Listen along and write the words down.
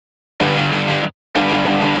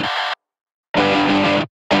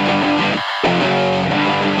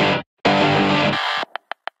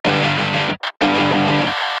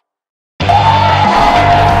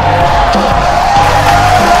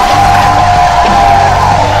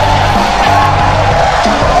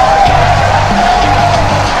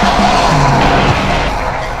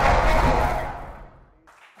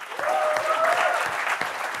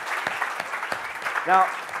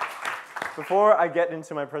before I get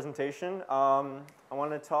into my presentation, I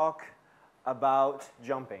want to talk about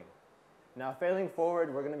jumping. Now, failing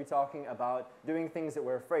forward, we're going to be talking about doing things that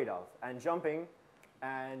we're afraid of. And jumping,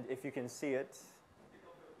 and if you can see it,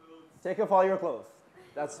 take off all your clothes.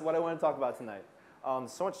 That's what I want to talk about tonight.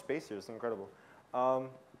 So much space here, it's incredible.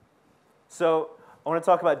 So I want to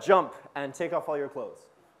talk about jump and take off all your clothes.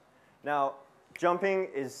 Now, jumping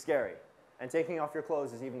is scary, and taking off your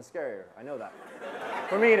clothes is even scarier. I know that.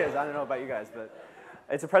 For me it is. I don't know about you guys, but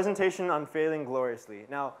it's a presentation on failing gloriously.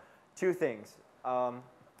 Now, two things.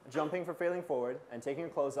 Jumping for failing forward and taking your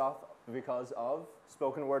clothes off because of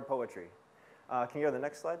spoken word poetry. Can you go to the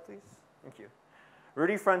next slide, please? Thank you.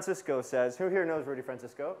 Rudy Francisco says, who here knows Rudy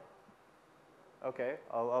Francisco? Okay,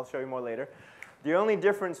 I'll show you more later. The only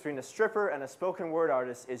difference between a stripper and a spoken word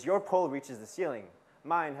artist is your pole reaches the ceiling.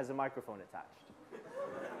 Mine has a microphone attached.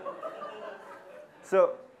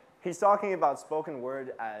 So he's talking about spoken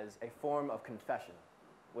word as a form of confession,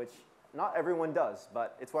 which not everyone does,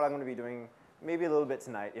 but it's what I'm going to be doing maybe a little bit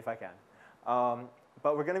tonight if I can.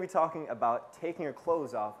 But we're going to be talking about taking your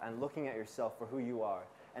clothes off and looking at yourself for who you are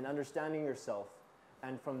and understanding yourself,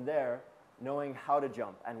 and from there knowing how to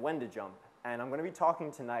jump and when to jump. And I'm going to be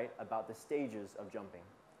talking tonight about the stages of jumping.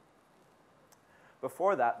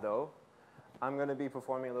 Before that, though, I'm going to be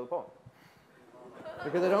performing a little poem.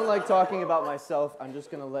 Because I don't like talking about myself, I'm just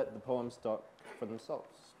going to let the poems talk for themselves.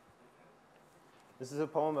 This is a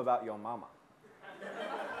poem about your mama.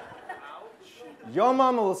 Your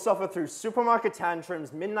mama will suffer through supermarket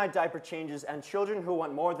tantrums, midnight diaper changes, and children who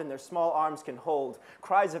want more than their small arms can hold,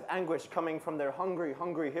 cries of anguish coming from their hungry,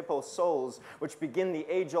 hungry hippo souls, which begin the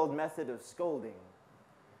age-old method of scolding.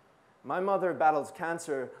 My mother battles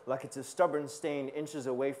cancer like it's a stubborn stain inches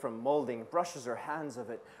away from molding, brushes her hands of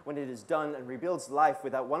it when it is done, and rebuilds life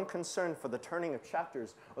without one concern for the turning of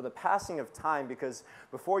chapters or the passing of time, because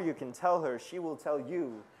before you can tell her, she will tell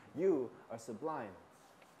you, you are sublime.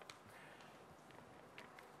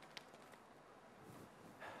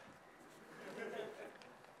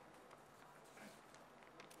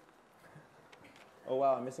 Oh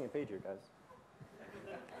wow, I'm missing a page here, guys.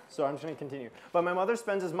 So I'm just going to continue. But my mother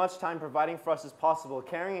spends as much time providing for us as possible,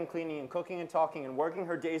 caring and cleaning and cooking and talking and working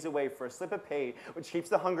her days away for a slip of pay, which keeps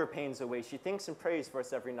the hunger pains away. She thinks and prays for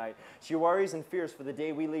us every night. She worries and fears for the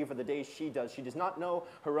day we leave or the days she does. She does not know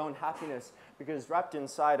her own happiness because wrapped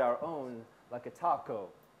inside our own like a taco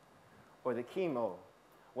or the chemo.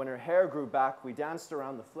 When her hair grew back, we danced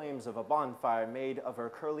around the flames of a bonfire made of her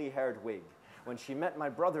curly-haired wig. When she met my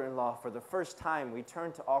brother-in-law for the first time, we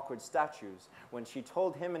turned to awkward statues. When she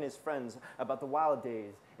told him and his friends about the wild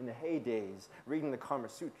days in the heydays, reading the Kama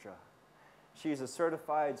Sutra. She's a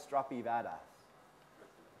certified stroppy badass.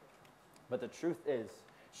 But the truth is,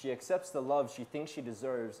 she accepts the love she thinks she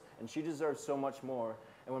deserves, and she deserves so much more.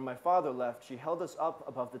 And when my father left, she held us up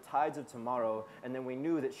above the tides of tomorrow, and then we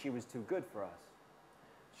knew that she was too good for us.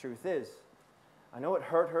 Truth is, I know it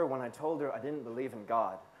hurt her when I told her I didn't believe in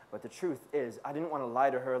God. But the truth is, I didn't want to lie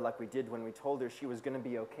to her like we did when we told her she was going to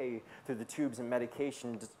be okay through the tubes and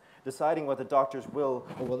medication, deciding what the doctors will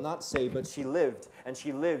or will not say, but she lived, and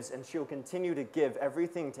she lives, and she'll continue to give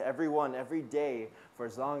everything to everyone every day for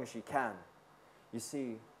as long as she can. You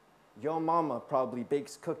see, your mama probably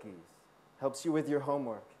bakes cookies, helps you with your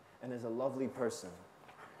homework, and is a lovely person.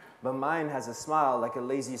 But mine has a smile like a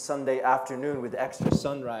lazy Sunday afternoon with extra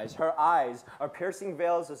sunrise. Her eyes are piercing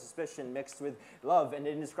veils of suspicion mixed with love and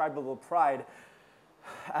indescribable pride.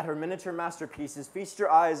 At her miniature masterpieces, feast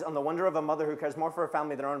your eyes on the wonder of a mother who cares more for her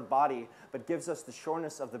family than her own body, but gives us the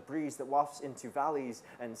sureness of the breeze that wafts into valleys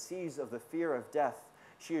and seas of the fear of death.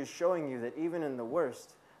 She is showing you that even in the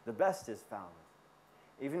worst, the best is found.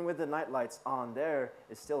 Even with the nightlights on, there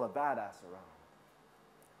is still a badass around.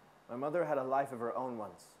 My mother had a life of her own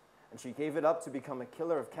once. And she gave it up to become a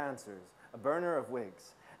killer of cancers, a burner of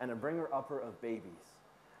wigs, and a bringer-upper of babies.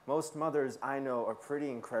 Most mothers I know are pretty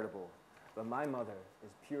incredible, but my mother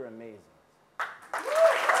is pure amazing.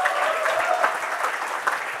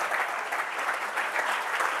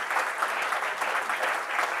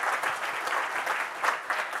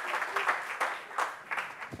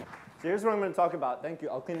 So here's what I'm going to talk about. Thank you.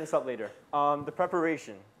 I'll clean this up later. The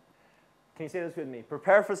preparation. Can you say this with me?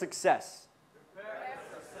 Prepare for success.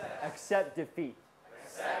 Accept defeat.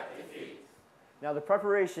 Accept defeat. Now, the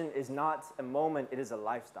preparation is not a moment, it is a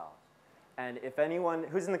lifestyle. And if anyone,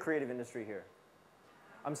 who's in the creative industry here?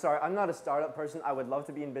 I'm sorry, I'm not a startup person. I would love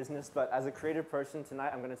to be in business, but as a creative person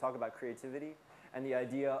tonight, I'm going to talk about creativity and the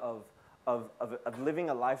idea of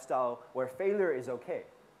living a lifestyle where failure is okay.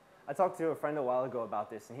 I talked to a friend a while ago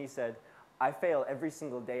about this, and he said, I fail every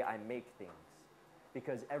single day I make things.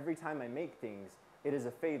 Because every time I make things, It is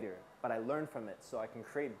a failure, but I learn from it so I can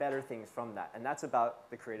create better things from that. And that's about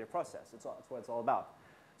the creative process. That's what it's all about.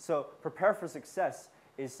 So prepare for success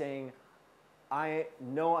is saying, I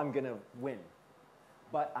know I'm going to win,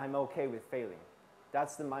 but I'm okay with failing.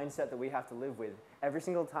 That's the mindset that we have to live with every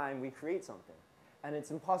single time we create something. And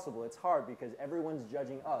it's impossible. It's hard because everyone's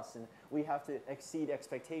judging us, and we have to exceed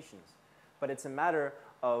expectations. But it's a matter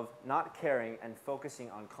of not caring and focusing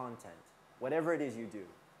on content, whatever it is you do,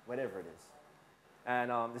 whatever it is.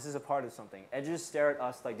 And this is a part of something. Edges stare at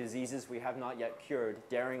us like diseases we have not yet cured,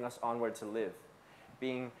 daring us onward to live.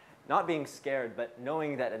 Not being scared, but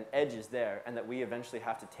knowing that an edge is there and that we eventually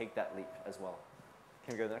have to take that leap as well.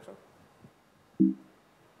 Can we go to the next one?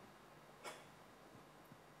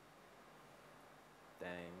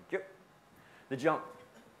 Thank you. The jump.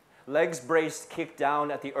 Legs braced, kick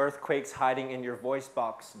down at the earthquakes hiding in your voice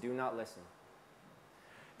box. Do not listen.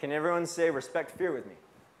 Can everyone say respect fear with me?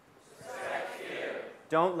 Respect fear.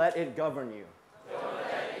 Don't let it govern you. Don't let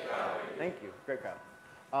it govern you. Thank you. Great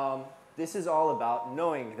crowd. This is all about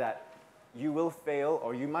knowing that you will fail,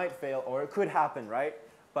 or you might fail, or it could happen, right?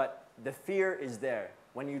 But the fear is there.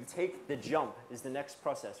 When you take the jump is the next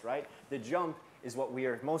process, right? The jump is what we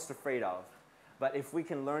are most afraid of. But if we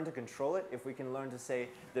can learn to control it, if we can learn to say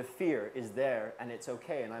the fear is there and it's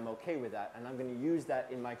okay and I'm okay with that and I'm going to use that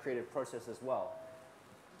in my creative process as well.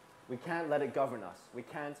 We can't let it govern us. We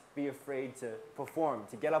can't be afraid to perform,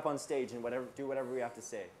 to get up on stage and do whatever we have to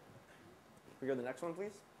say. Can we go to the next one,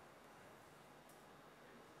 please?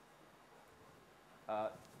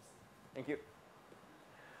 Thank you.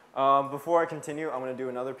 Before I continue, I'm going to do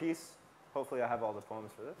another piece. Hopefully I have all the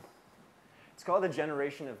poems for this. It's called A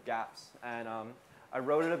Generation of Gaps. And I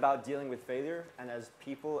wrote it about dealing with failure. And as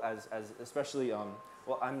people, especially,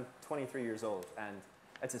 well, I'm 23 years old. And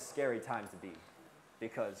it's a scary time to be.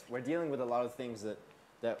 Because we're dealing with a lot of things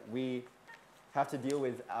that we have to deal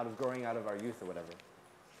with growing out of our youth or whatever.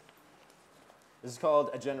 This is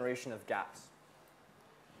called A Generation of Gaps.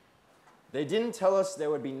 They didn't tell us there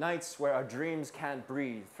would be nights where our dreams can't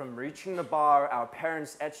breathe. From reaching the bar, our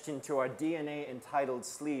parents etched into our DNA entitled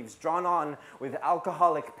sleeves, drawn on with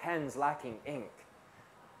alcoholic pens lacking ink.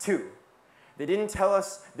 2, they didn't tell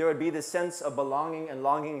us there would be the sense of belonging and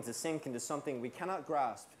longing to sink into something we cannot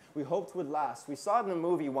grasp, we hoped would last. We saw it in a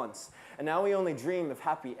movie once, and now we only dream of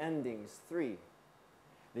happy endings. 3,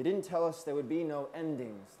 they didn't tell us there would be no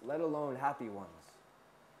endings, let alone happy ones.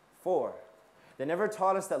 4, they never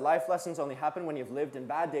taught us that life lessons only happen when you've lived and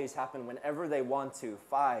bad days happen whenever they want to.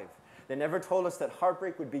 5, they never told us that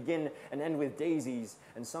heartbreak would begin and end with daisies,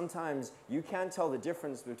 and sometimes you can't tell the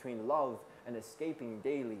difference between love and escaping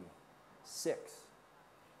daily. 6,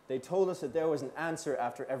 they told us that there was an answer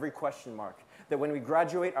after every question mark, that when we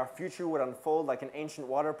graduate, our future would unfold like an ancient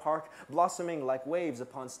water park, blossoming like waves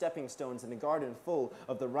upon stepping stones in a garden full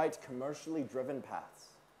of the right commercially driven paths.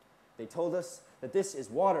 They told us that this is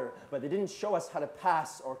water, but they didn't show us how to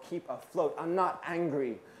pass or keep afloat. I'm not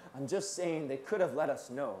angry. I'm just saying they could have let us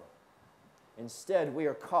know. Instead, we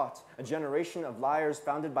are caught, a generation of liars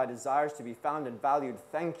founded by desires to be found and valued.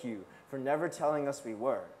 Thank you for never telling us we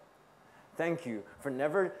were. Thank you for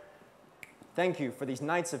these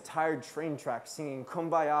nights of tired train tracks singing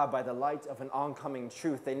Kumbaya by the light of an oncoming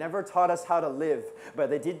truth. They never taught us how to live, but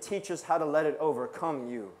they did teach us how to let it overcome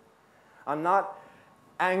you. I'm not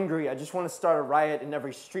angry. I just want to start a riot in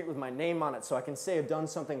every street with my name on it so I can say I've done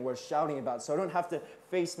something worth shouting about, so I don't have to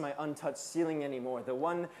face my untouched ceiling anymore, the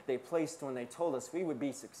one they placed when they told us we would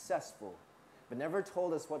be successful, but never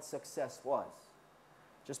told us what success was.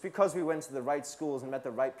 Just because we went to the right schools and met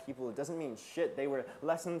the right people, it doesn't mean shit. They were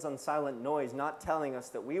lessons on silent noise, not telling us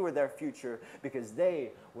that we were their future because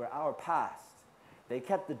they were our past. They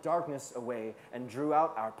kept the darkness away and drew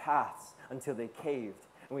out our paths until they caved,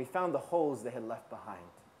 and we found the holes they had left behind.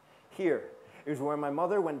 Here is where my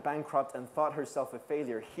mother went bankrupt and thought herself a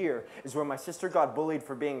failure. Here is where my sister got bullied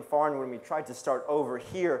for being foreign when we tried to start over.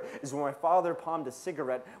 Here is where my father palmed a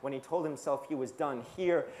cigarette when he told himself he was done.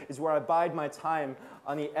 Here is where I bide my time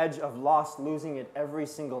on the edge of loss, losing it every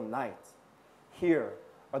single night. Here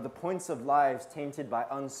are the points of lives tainted by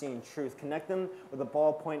unseen truth. Connect them with a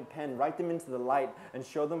ballpoint pen, write them into the light, and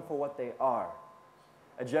show them for what they are.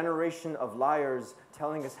 A generation of liars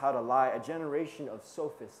telling us how to lie. A generation of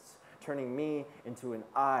sophists turning me into an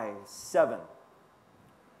I. 7,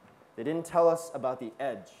 they didn't tell us about the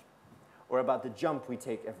edge or about the jump we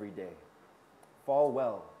take every day. Fall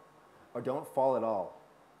well or don't fall at all.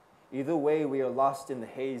 Either way, we are lost in the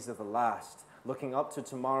haze of the last, looking up to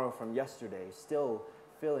tomorrow from yesterday, still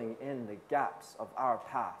filling in the gaps of our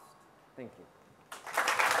past. Thank you.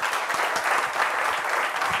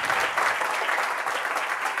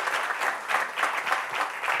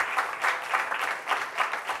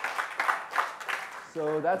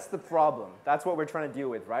 So that's the problem. That's what we're trying to deal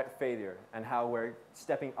with, right? Failure, and how we're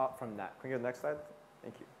stepping up from that. Can we go to the next slide?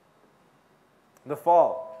 Thank you. The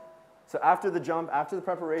fall. So after the jump, after the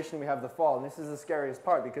preparation, we have the fall. And this is the scariest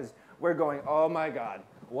part because we're going, oh my God,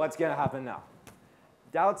 what's going to happen now?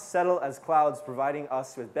 Doubts settle as clouds, providing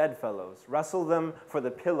us with bedfellows. Wrestle them for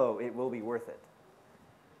the pillow, it will be worth it.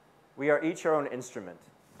 We are each our own instrument.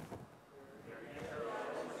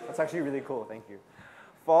 That's actually really cool, thank you.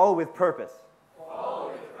 Fall with purpose.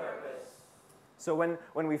 Fall with purpose. So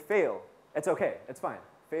when we fail, it's okay, it's fine.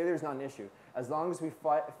 Failure is not an issue. As long as we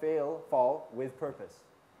fall with purpose.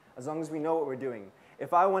 As long as we know what we're doing.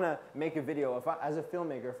 If I want to make a video, as a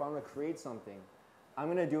filmmaker, if I want to create something, I'm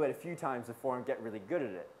going to do it a few times before I get really good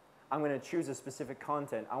at it. I'm going to choose a specific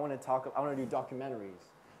content. I want to do documentaries.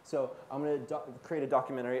 So I'm going to create a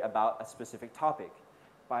documentary about a specific topic.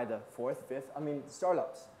 By the 4th, 5th,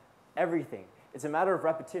 startups, everything. It's a matter of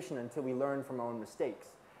repetition until we learn from our own mistakes.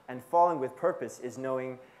 And falling with purpose is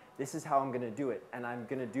knowing this is how I'm going to do it, and I'm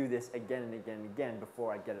going to do this again and again and again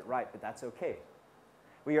before I get it right, but that's okay.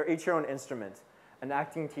 We are each our own instrument. An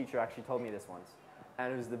acting teacher actually told me this once,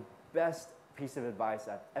 and it was the best piece of advice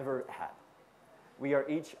I've ever had. We are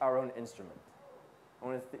each our own instrument.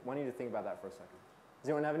 I want you to think about that for a second. Does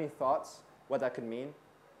anyone have any thoughts what that could mean?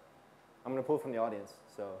 I'm going to pull from the audience,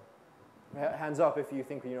 so hands up if you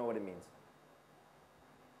think you know what it means.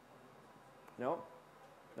 No?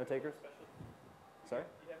 No takers? Sorry?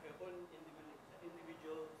 You have your own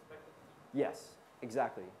individual perspective. Yes,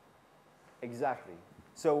 exactly. Exactly.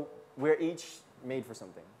 So we're each made for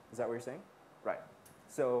something. Is that what you're saying? Right.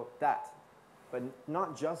 So that. But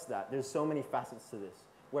not just that. There's so many facets to this.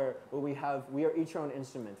 Where we are each our own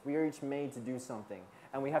instrument. We are each made to do something.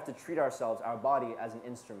 And we have to treat ourselves, our body, as an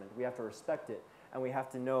instrument. We have to respect it. And we have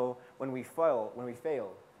to know when we fail,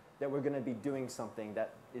 that we're going to be doing something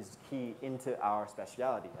that is key into our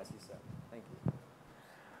speciality, as you said. Thank you.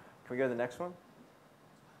 Can we go to the next one?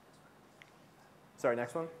 Sorry,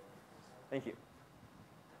 next one? Thank you.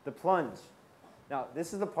 The plunge. Now,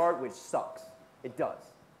 this is the part which sucks. It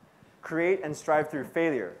does. Create and strive through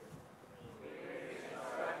failure.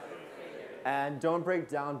 And don't break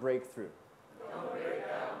down, break through. Don't break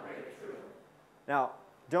down, break through. Now,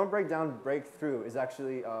 don't break down, break through is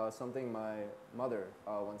actually something my mother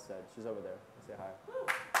once said. She's over there. Say hi.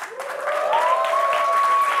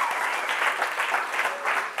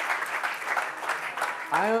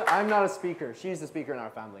 I'm not a speaker. She's the speaker in our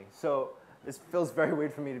family. So this feels very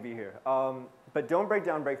weird for me to be here. But don't break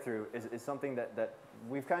down, break through is something that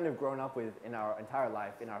we've kind of grown up with in our entire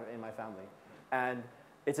life, in my family. And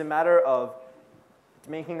it's a matter of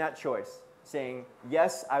making that choice, saying,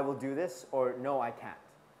 yes, I will do this, or no, I can't.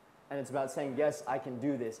 And it's about saying, yes, I can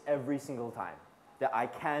do this every single time, that I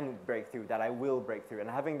can break through, that I will break through, and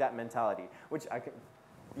having that mentality, which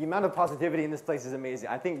the amount of positivity in this place is amazing.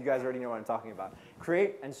 I think you guys already know what I'm talking about.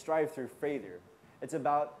 Create and strive through failure. It's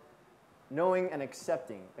about knowing and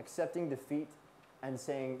accepting defeat and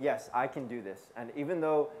saying, yes, I can do this. And even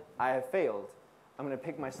though I have failed, I'm going to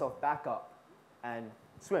pick myself back up and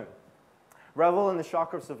swim. Revel in the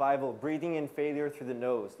shock of survival, breathing in failure through the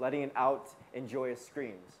nose, letting it out in joyous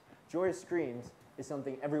screams. Joyous screams is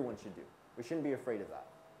something everyone should do. We shouldn't be afraid of that.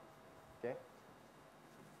 Okay?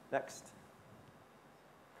 Next.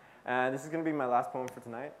 And this is going to be my last poem for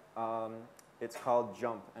tonight. It's called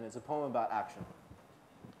Jump, and it's a poem about action.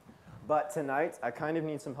 But tonight, I kind of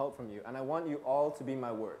need some help from you, and I want you all to be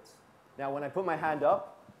my words. Now, when I put my hand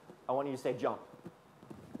up, I want you to say jump.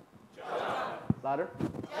 Jump. Louder.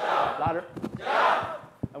 Jump. Louder. Jump.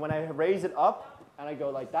 And when I raise it up, and I go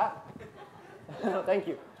like that, thank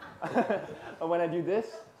you. And when I do this,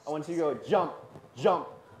 I want you to go jump, jump,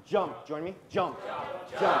 jump. Join me? Jump,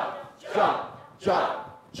 jump, jump, jump,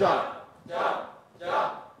 jump, jump,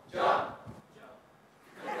 jump, jump.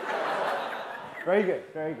 Very good,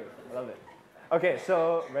 very good. I love it. Okay,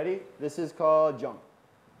 so ready? This is called jump.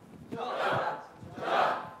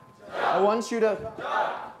 I want you to,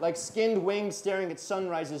 like skinned wings staring at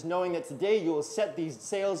sunrises, knowing that today you will set these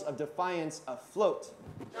sails of defiance afloat.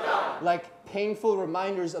 Like painful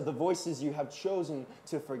reminders of the voices you have chosen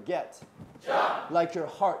to forget. Like your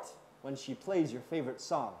heart when she plays your favorite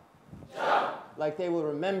song. Like they will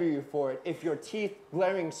remember you for it. If your teeth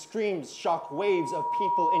glaring screams shock waves of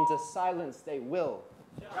people into silence, they will.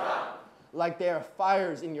 Like there are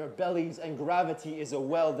fires in your bellies and gravity is a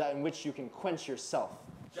well that in which you can quench yourself.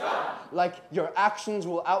 Like your actions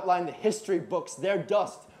will outline the history books, their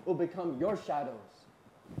dust will become your shadows.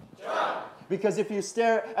 Because if you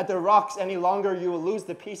stare at the rocks any longer, you will lose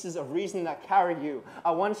the pieces of reason that carry you.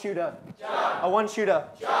 I want you to, I want you to,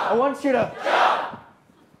 I want you to.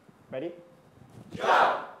 Ready?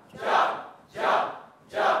 Jump, jump, jump,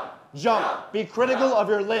 jump. Jump. Be critical of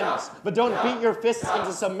your limbs, but don't beat your fists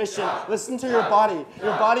into submission. Listen to your body.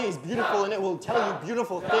 Your body is beautiful and it will tell you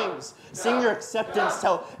beautiful things. Sing your acceptance.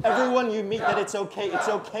 Tell everyone you meet that it's okay. It's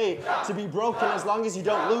okay to be broken as long as you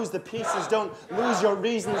don't lose the pieces. Don't lose your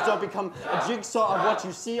reasons. Don't become a jigsaw of what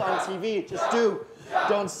you see on TV. Just do.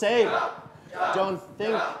 Don't say. Don't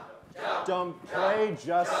think. Don't pray.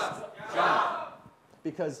 Just jump.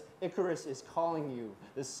 Because Icarus is calling you,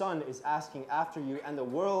 the sun is asking after you, and the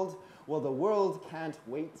world, well, the world can't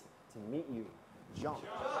wait to meet you. Jump.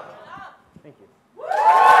 Thank you.